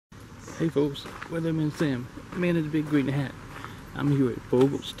Hey folks, Weatherman Sam, man in the big green hat. I'm here at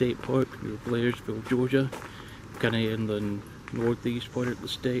Vogel State Park near Blairsville, Georgia, kind of in the northeast part of the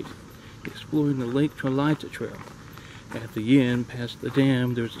state, exploring the Lake Trahlyta Trail. At the end, past the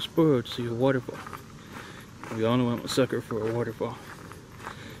dam, there's a spur to see a waterfall. We all know I'm a sucker for a waterfall,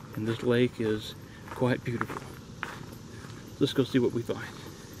 and this lake is quite beautiful. Let's go see what we find.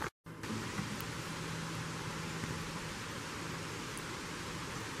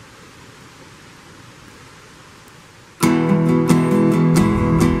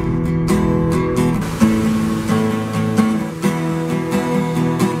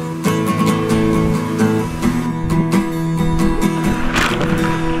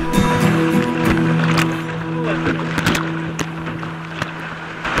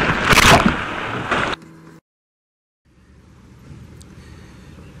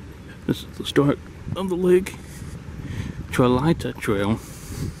 This is the start of the Lake Trahlyta Trail,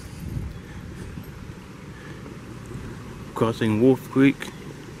 crossing Wolf Creek.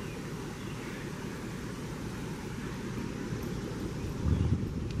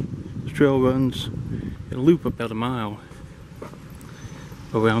 This trail runs in a loop about a mile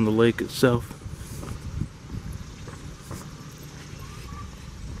around the lake itself.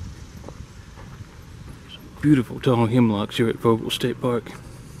 Some beautiful tall hemlocks here at Vogel State Park.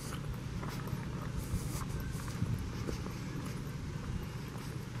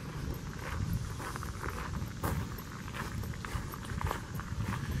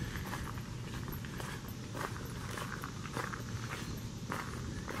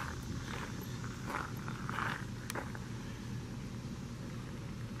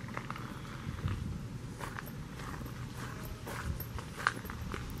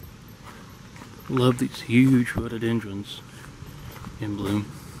 Love these huge rhododendrons in bloom.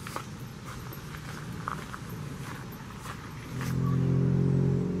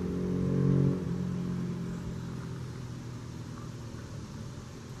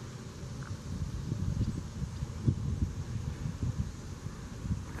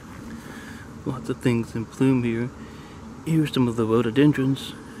 Lots of things in bloom here. Here's some of the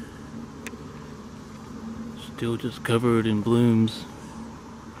rhododendrons, still just covered in blooms.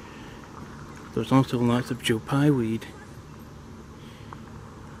 There's also lots of Joe Pye weed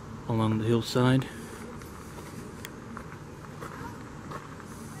along the hillside.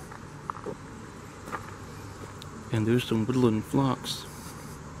 And there's some woodland phlox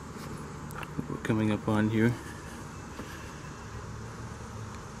we're coming up on here.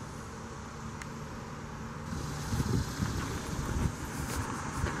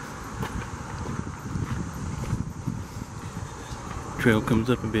 Trail comes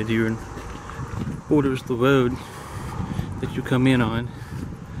up a bit here and borders the road that you come in on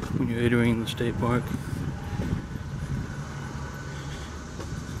when you're entering the state park.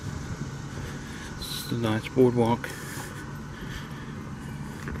 This is a nice boardwalk.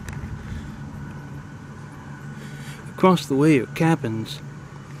 Across the way are cabins,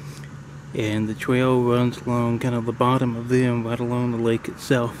 and the trail runs along kind of the bottom of them, right along the lake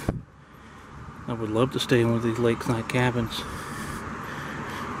itself. I would love to stay in one of these lakeside cabins.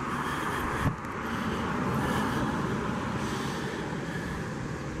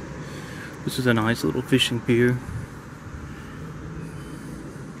 This is a nice little fishing pier.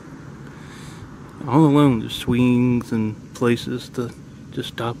 All along there's swings and places to just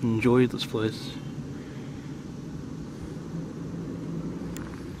stop and enjoy this place.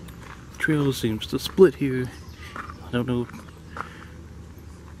 The trail seems to split here. I don't know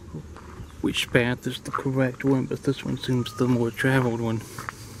which path is the correct one, but this one seems the more traveled one.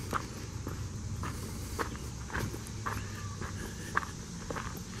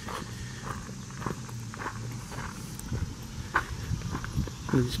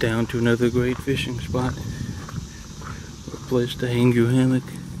 Leads down to another great fishing spot, or a place to hang your hammock.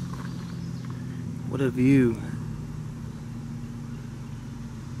 What a view!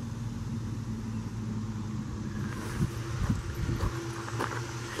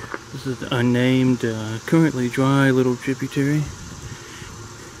 This is the unnamed, currently dry little tributary,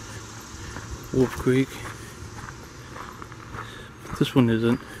 Wolf Creek. This one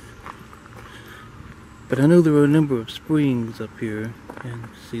isn't, but I know there are a number of springs up here. And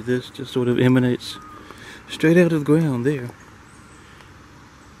see, this just sort of emanates straight out of the ground there.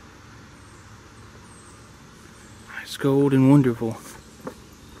 Ice cold and wonderful.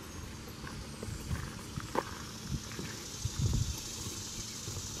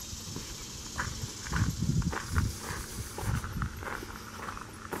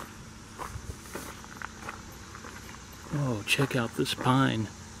 Oh, check out this pine.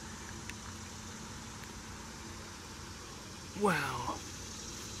 Wow.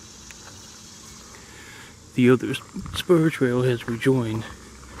 The other spur trail has rejoined,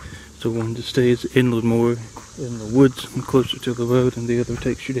 so one that stays inland more in the woods and closer to the road, and the other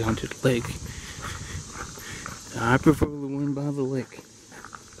takes you down to the lake. I prefer the one by the lake.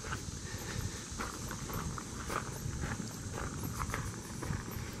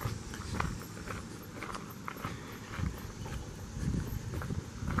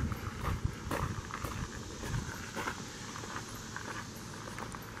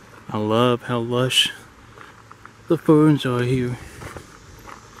 I love how lush the ferns are here.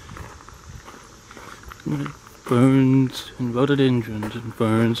 Ferns and rhododendrons and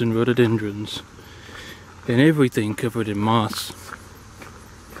ferns and rhododendrons. And everything covered in moss.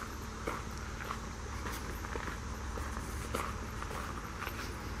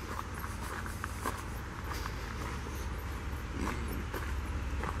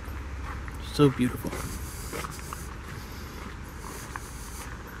 So beautiful.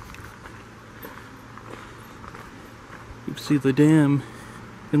 You can see the dam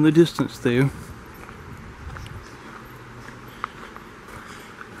in the distance there.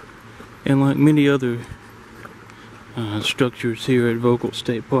 And like many other structures here at Vogel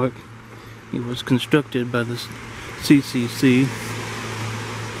State Park, it was constructed by the CCC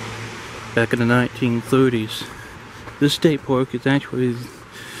back in the 1930s. This state park is actually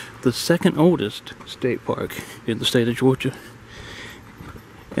the second oldest state park in the state of Georgia,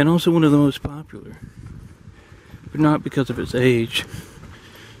 and also one of the most popular, but not because of its age.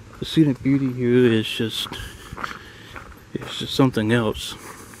 The scenic beauty here is just something else.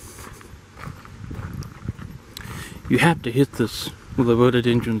 You have to hit this with the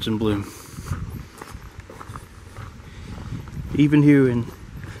rhododendrons in bloom. Even here in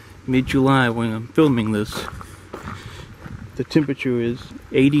mid-July when I'm filming this, the temperature is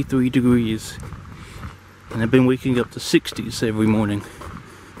 83 degrees, and I've been waking up to 60s every morning.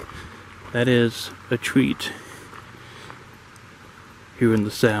 That is a treat here in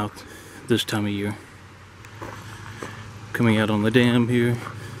the south this time of year. Coming out on the dam here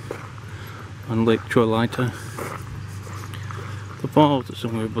on Lake Trahlyta. The falls are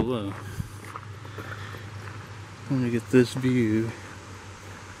somewhere below. I'm gonna get this view.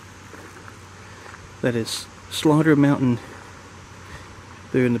 That is Slaughter Mountain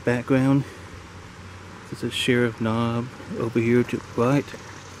there in the background. This is Sheriff Knob over here to the right.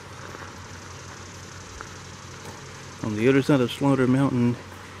 On the other side of Slaughter Mountain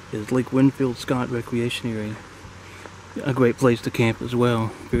is Lake Winfield Scott Recreation Area. A great place to camp as well.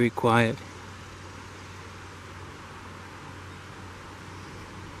 Very quiet.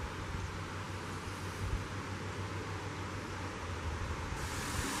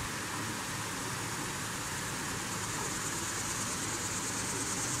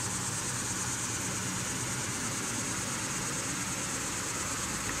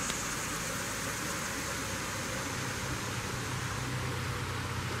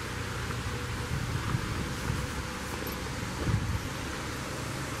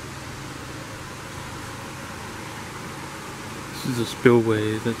 This is a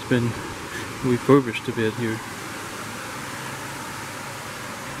spillway that's been refurbished a bit here.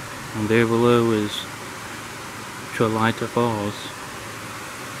 And there below is Trahlyta Falls.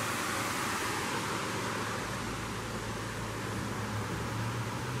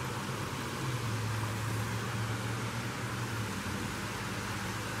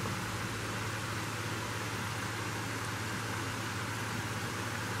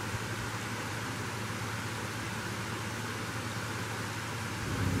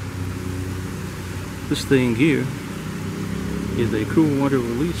 This thing here is a cool water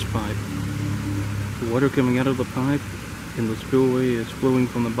release pipe. The water coming out of the pipe in the spillway is flowing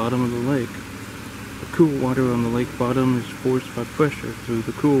from the bottom of the lake. The cool water on the lake bottom is forced by pressure through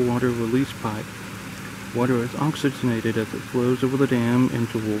the cool water release pipe. Water is oxygenated as it flows over the dam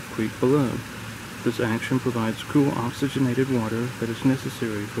into Wolf Creek below. This action provides cool oxygenated water that is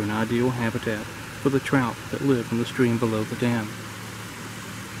necessary for an ideal habitat for the trout that live in the stream below the dam.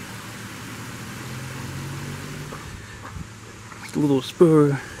 A little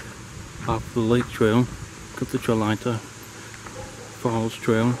spur off the lake trail, got the Trahlyta Falls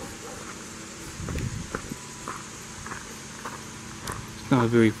trail. It's not a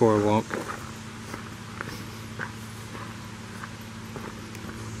very far walk.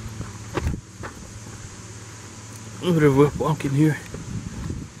 A little bit of rough walking here.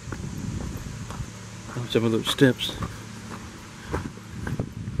 On some of those steps.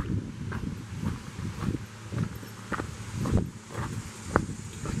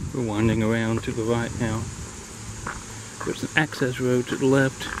 We're winding around to the right now. There's an access road to the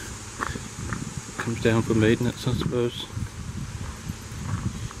left. It comes down for maintenance, I suppose.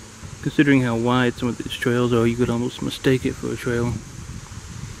 Considering how wide some of these trails are, you could almost mistake it for a trail.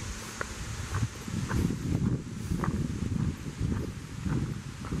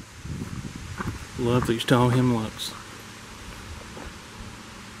 Love these tall hemlocks.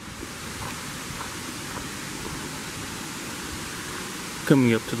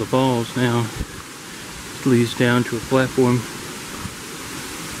 Coming up to the falls now. It leads down to a platform.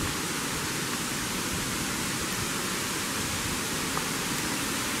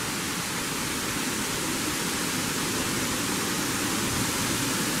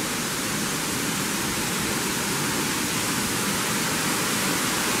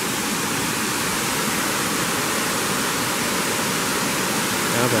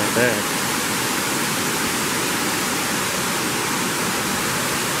 How about that?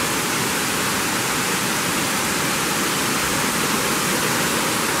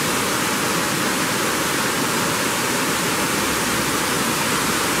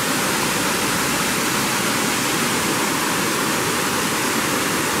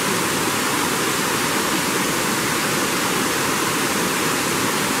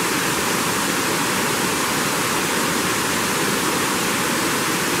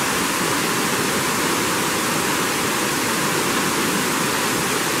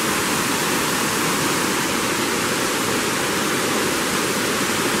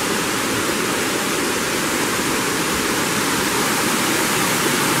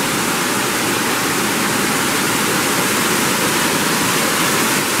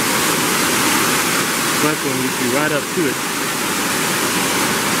 Platform leads you right up to it.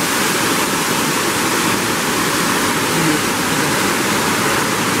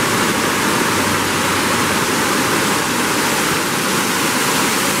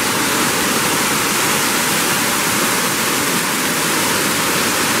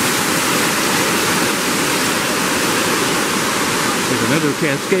 There's another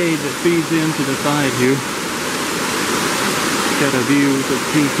cascade that feeds into the side here. Got a view with the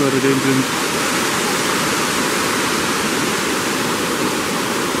pink-flooded engines.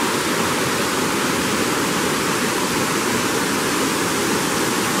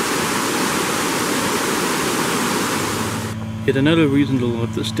 Yet another reason to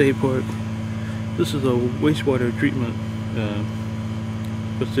love the state park. This is a wastewater treatment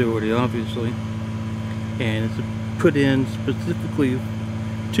facility, obviously, and it's put in specifically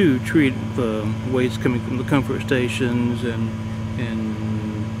to treat the waste coming from the comfort stations and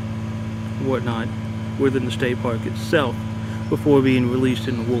whatnot within the state park itself before being released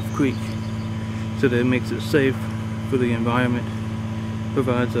into Wolf Creek, so that it makes it safe for the environment,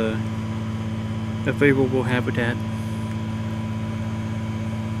 provides a favorable habitat.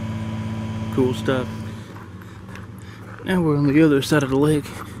 Cool stuff. Now we're on the other side of the lake.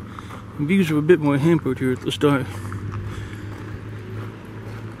 Views are a bit more hampered here at the start.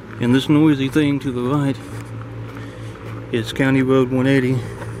 And this noisy thing to the right is County Road 180.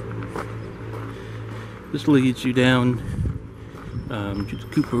 This leads you down to the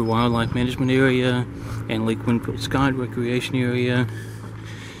Cooper Wildlife Management Area and Lake Winfield Scott Recreation Area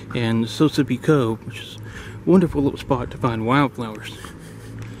and Sosape Cove, which is a wonderful little spot to find wildflowers.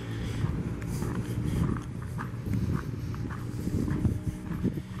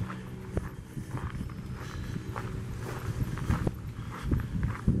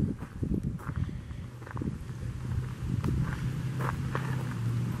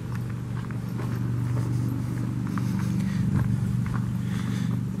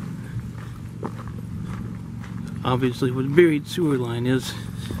 Obviously, what a buried sewer line is.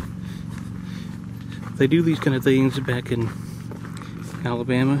 They do these kind of things back in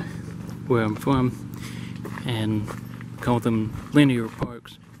Alabama, where I'm from, and call them linear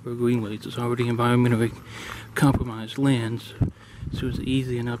parks or greenways. It's already environmentally compromised lands, so it's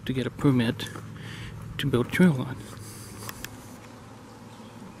easy enough to get a permit to build a trail on.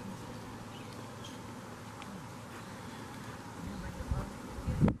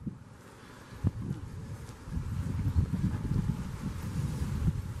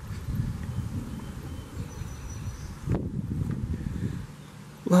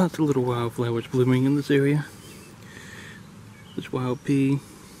 Lots of little wildflowers blooming in this area. There's wild pea.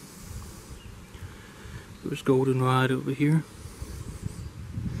 There's goldenrod over here.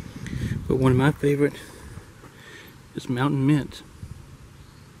 But one of my favorite is mountain mint.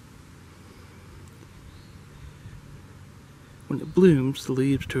 When it blooms, the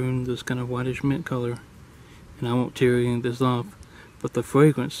leaves turn this kind of whitish mint color. And I won't tear any of this off, but the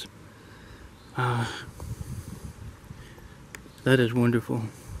fragrance, that is wonderful.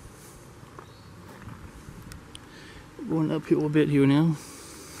 Going uphill a bit here now,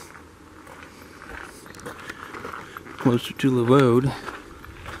 closer to the road.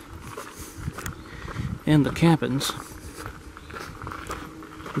 and the cabins,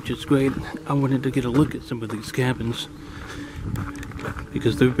 which is great. I wanted to get a look at some of these cabins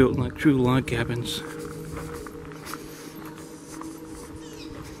because they're built like true log cabins.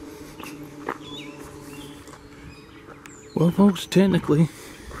 Well, folks, technically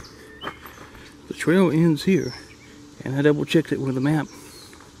the trail ends here, and I double checked it with the map,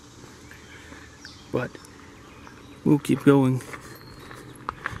 but we'll keep going.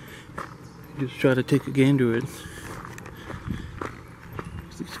 Just try to take a gander at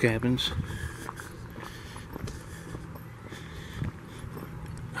these cabins.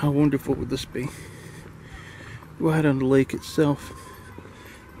 How wonderful would this be? Right on the lake itself.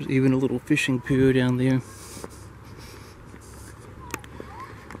 There's even a little fishing pier down there.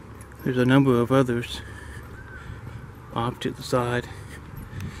 There's a number of others off to the side.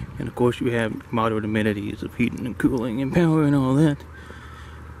 And of course you have modern amenities of heating and cooling and power and all that.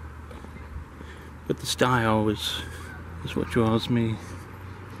 But the style is what draws me.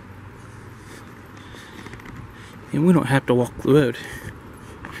 And we don't have to walk the road.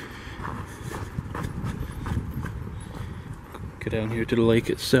 Go down here to the lake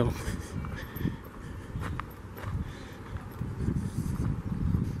itself.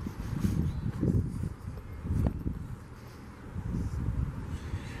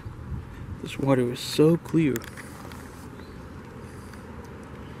 This water is so clear.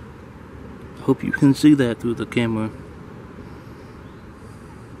 I hope you can see that through the camera.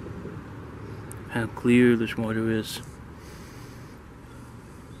 How clear this water is.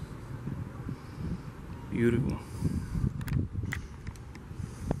 Beautiful.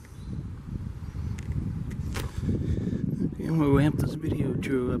 Okay, I'm gonna ramp this video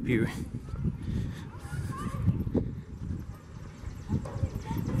tour up here.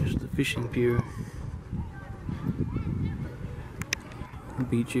 Here's the fishing pier.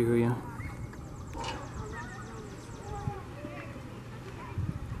 Beach area.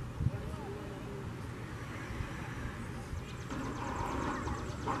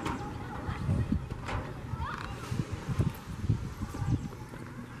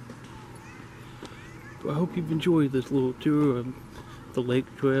 I hope you've enjoyed this little tour of the lake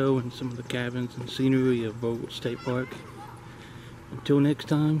trail and some of the cabins and scenery of Vogel State Park. Until next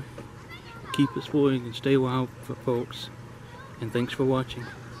time, keep exploring and stay wild, folks, and thanks for watching.